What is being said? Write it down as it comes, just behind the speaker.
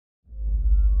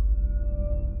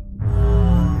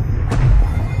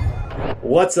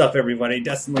What's up, everybody?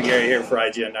 Destin here for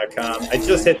IGN.com. I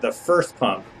just hit the first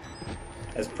pump.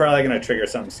 It's probably going to trigger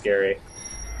something scary.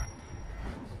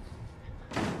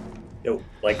 Yo,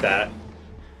 like that.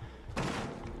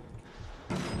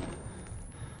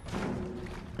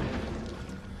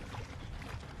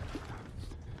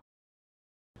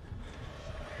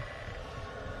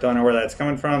 Don't know where that's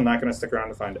coming from. Not going to stick around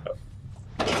to find out.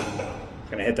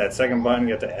 Going to hit that second button,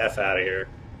 get the F out of here.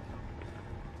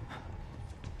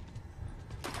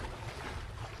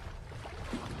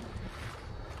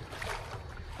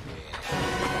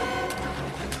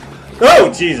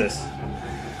 Oh, Jesus!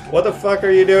 What the fuck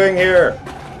are you doing here?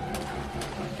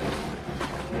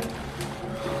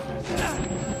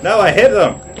 No, I hit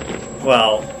them!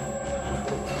 Well,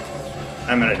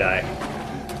 I'm gonna die.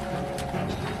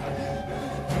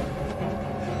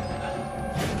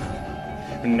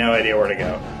 No idea where to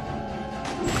go.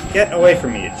 Get away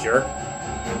from me, you jerk.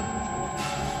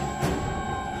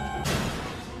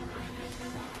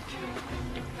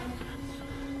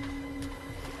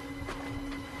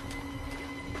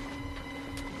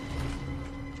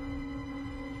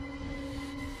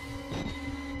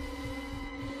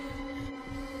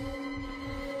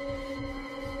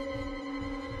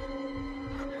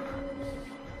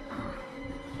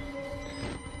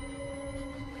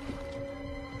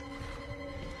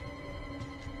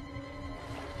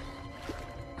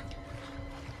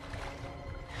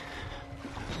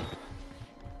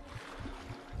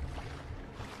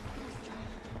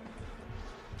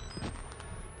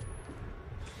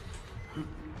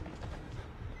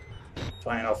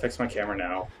 Fine, I'll fix my camera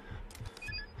now.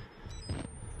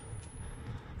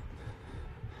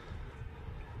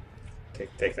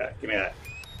 Take that. Give me that.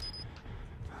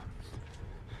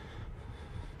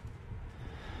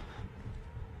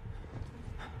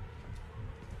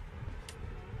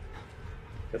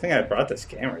 I think I brought this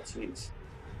camera, jeez.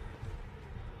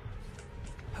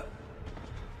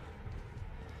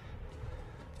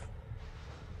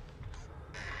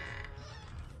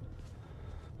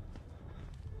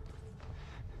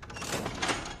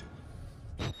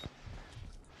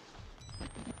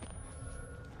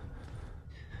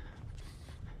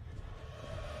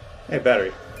 Hey,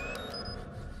 battery.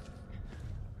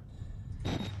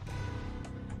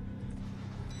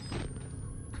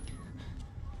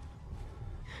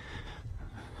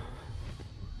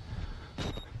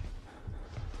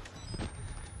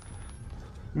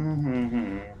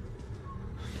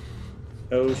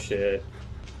 Oh shit.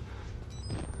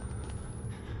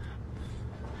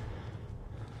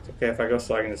 It's okay if I go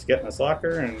so I can just get in this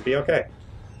locker and be okay.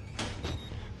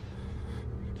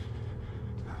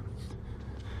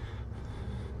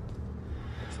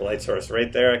 Light source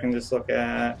right there I can just look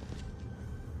at.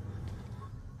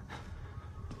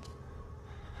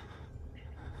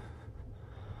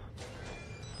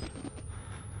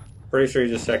 Pretty sure you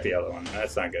just checked the other one.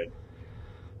 That's not good.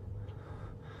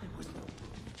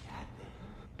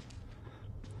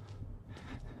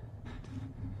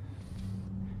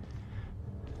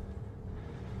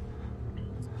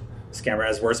 This camera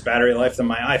has worse battery life than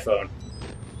my iPhone.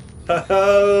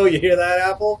 Oh, you hear that,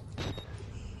 Apple?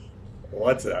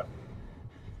 What's up?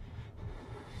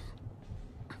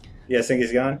 You guys think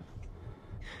he's gone?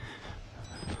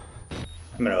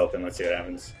 I'm gonna open, let's see what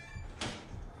happens.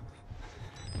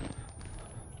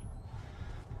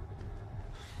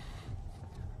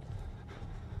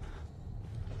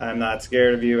 I'm not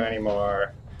scared of you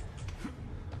anymore.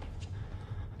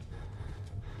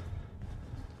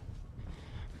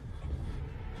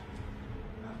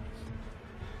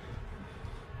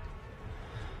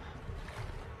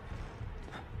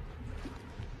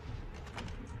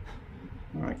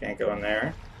 Oh, I can't go in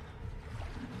there.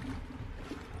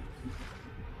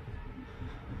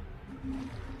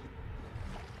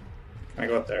 Can I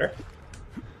go up there?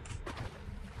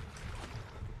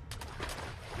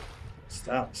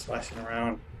 Stop splashing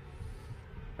around.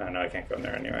 Oh no, I can't go in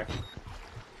there anyway.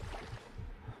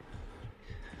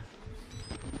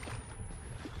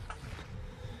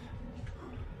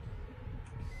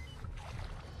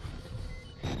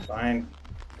 Fine.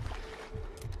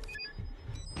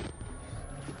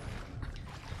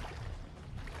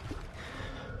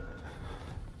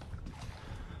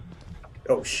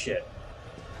 Oh shit.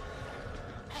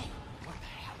 Hey, what the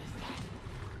hell is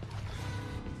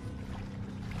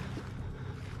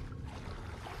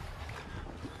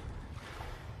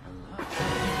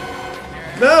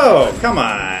that? No, come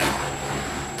on.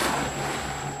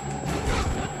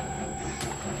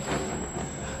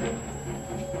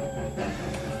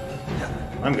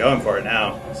 I'm going for it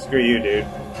now. Screw you, dude.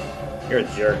 You're a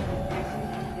jerk.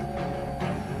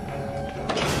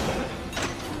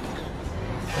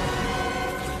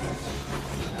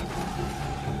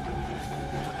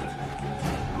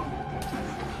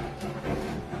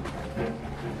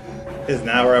 is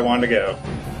not where I wanted to go.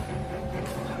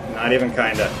 Not even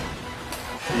kinda.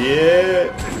 Yeah.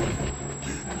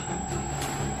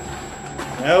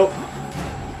 Nope.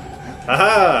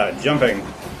 Haha! Jumping.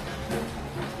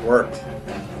 Worked.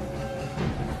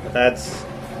 That's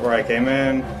where I came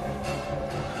in.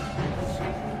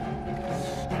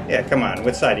 Yeah, come on.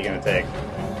 Which side are you gonna take?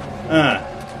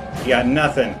 You got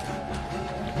nothing.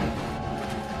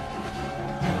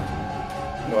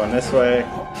 Going this way.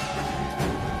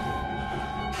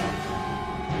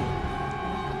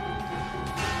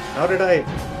 How did I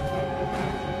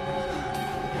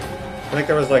think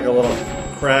there was like a little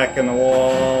crack in the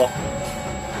wall.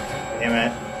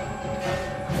 Damn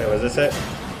it. Wait, was this it?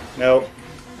 Nope.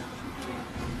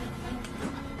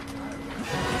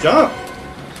 Jump!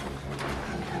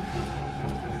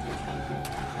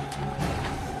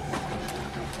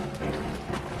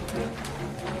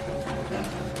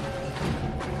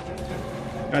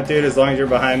 Oh, dude, as long as you're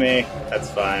behind me, that's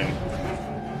fine.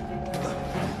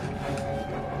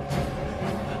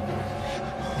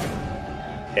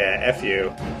 Yeah, F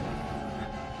you.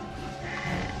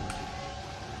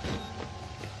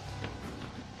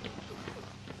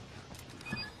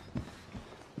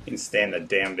 You can stay in the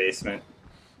damn basement.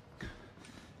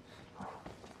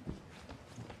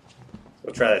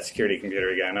 We'll try that security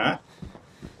computer again, huh?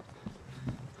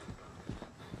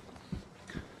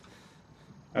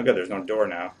 Oh good, there's no door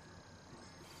now.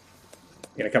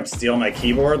 You gonna come steal my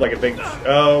keyboard like a big...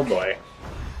 Oh boy.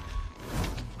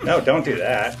 No, don't do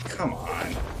that. Come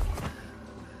on.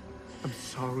 I'm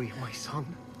sorry, my son.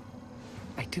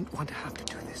 I didn't want to have to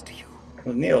do this to you.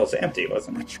 Well, Neil's empty,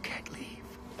 wasn't it? But you can't leave.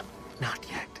 Not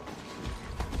yet.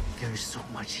 There's so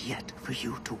much yet for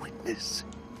you to witness.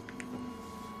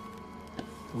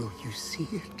 Will you see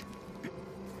it?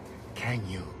 Can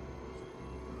you?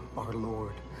 Our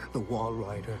Lord, the Wall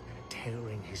Rider,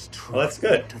 tearing his truth Well, that's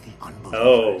good. to the Oh.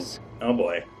 unbelievers. Oh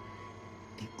boy.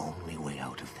 The only way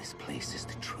out of this place is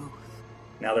the truth.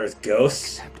 Now there's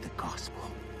ghosts? Accept the gospel,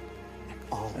 and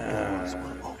all doors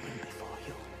will open before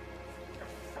you.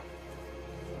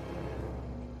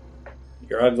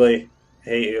 You're ugly.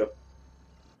 Hate you.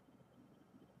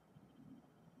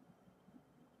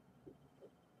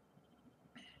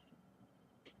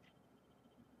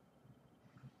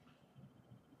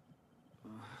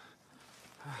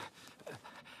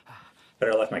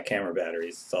 Better left my camera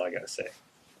batteries, that's all I gotta say.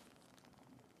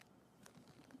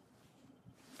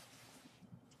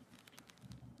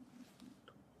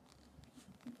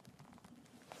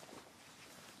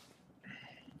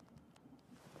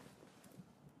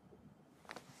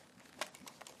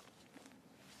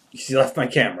 You left my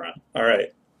camera.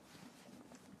 Alright.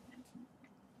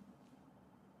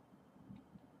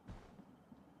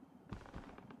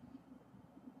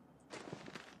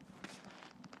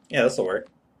 Yeah, this'll work.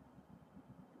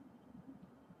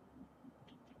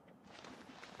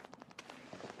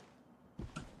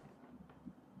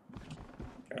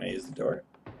 Can I use the door?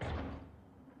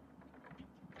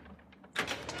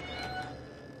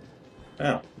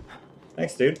 Oh.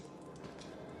 Thanks, dude.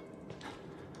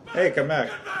 Hey, come back.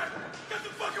 Get back! Get the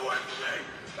fuck away from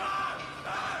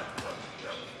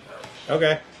me!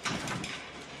 Okay.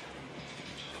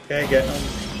 Okay, get him.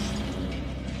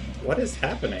 What is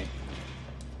happening?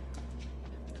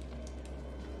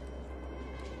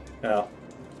 Oh.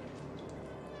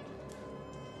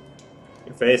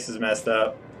 Your face is messed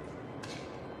up.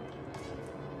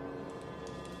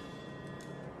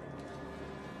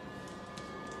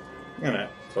 I'm gonna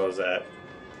close that.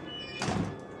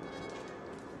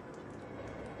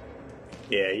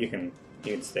 Yeah, you can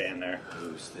stay in there.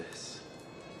 Who's this?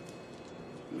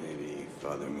 Maybe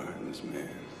Father Martin's man.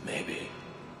 Maybe.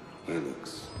 He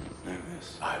looks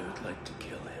nervous. I would like to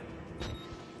kill him.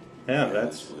 Yeah, As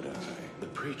that's would I. The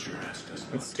preacher asked us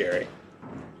not that's scary.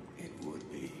 It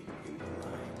would be in the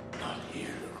light. Not here.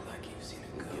 Look like you've seen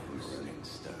a ghost. Running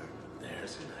start.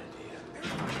 There's an idea.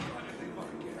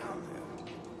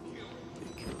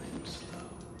 They kill him slow.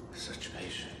 Such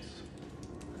patience.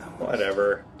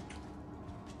 Whatever.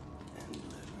 And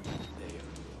live. They are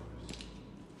yours.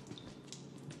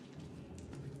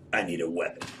 I need a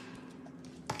weapon.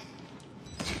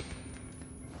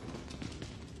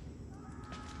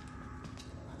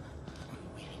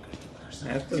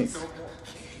 That doesn't...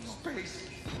 Space.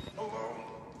 Alone.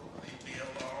 Leave me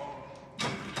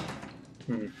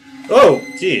alone. Oh,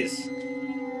 jeez.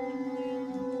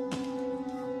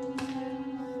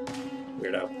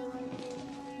 Weirdo.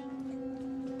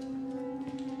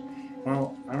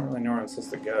 Well, I don't really know where I'm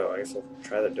supposed to go. I guess I'll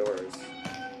try the doors.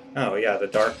 Oh, yeah, the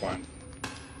dark one.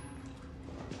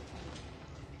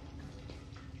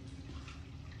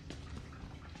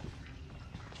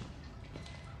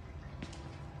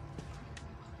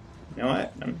 You know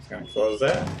what? I'm just gonna close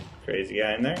that. Crazy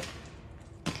guy in there.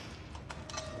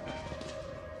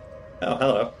 Oh,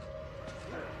 hello.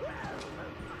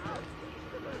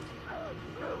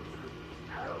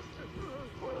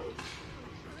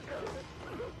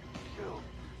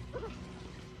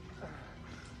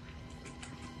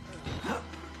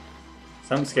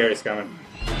 Something scary's coming.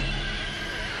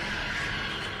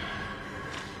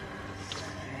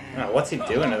 Oh, what's he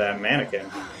doing to that mannequin?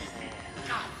 God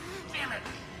damn it!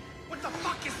 What the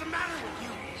fuck is the matter with you?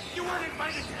 You weren't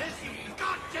invited to this, you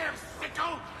goddamn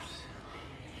sicko!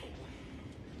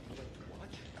 What?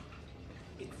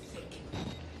 It's sick.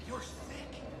 You're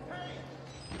sick. Hey!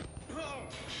 Oh!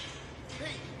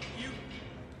 Hey, you...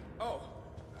 Oh,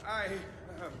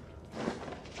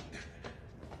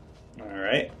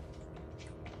 Alright.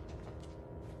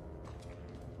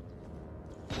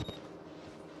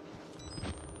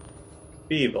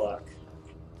 B block.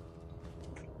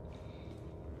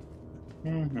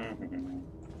 Well,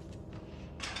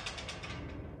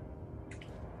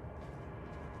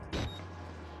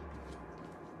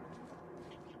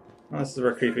 this is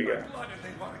where creepy go. Blood and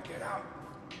they want to get out.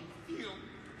 You...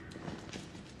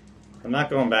 I'm not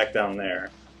going back down there.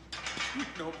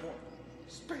 No more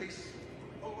space.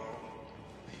 Alone.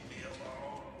 Leave me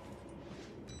alone.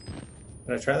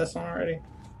 Did I try this one already?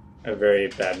 I have a very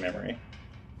bad memory.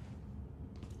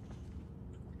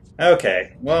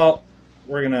 Okay, well,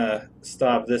 we're gonna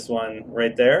stop this one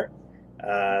right there.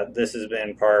 This has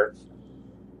been part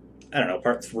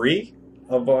 3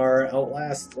 of our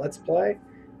Outlast Let's Play.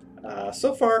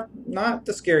 So far, not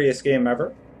the scariest game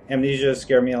ever. Amnesia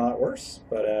scared me a lot worse,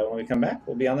 but when we come back,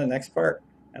 we'll be on the next part,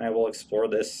 and I will explore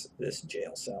this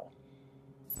jail cell.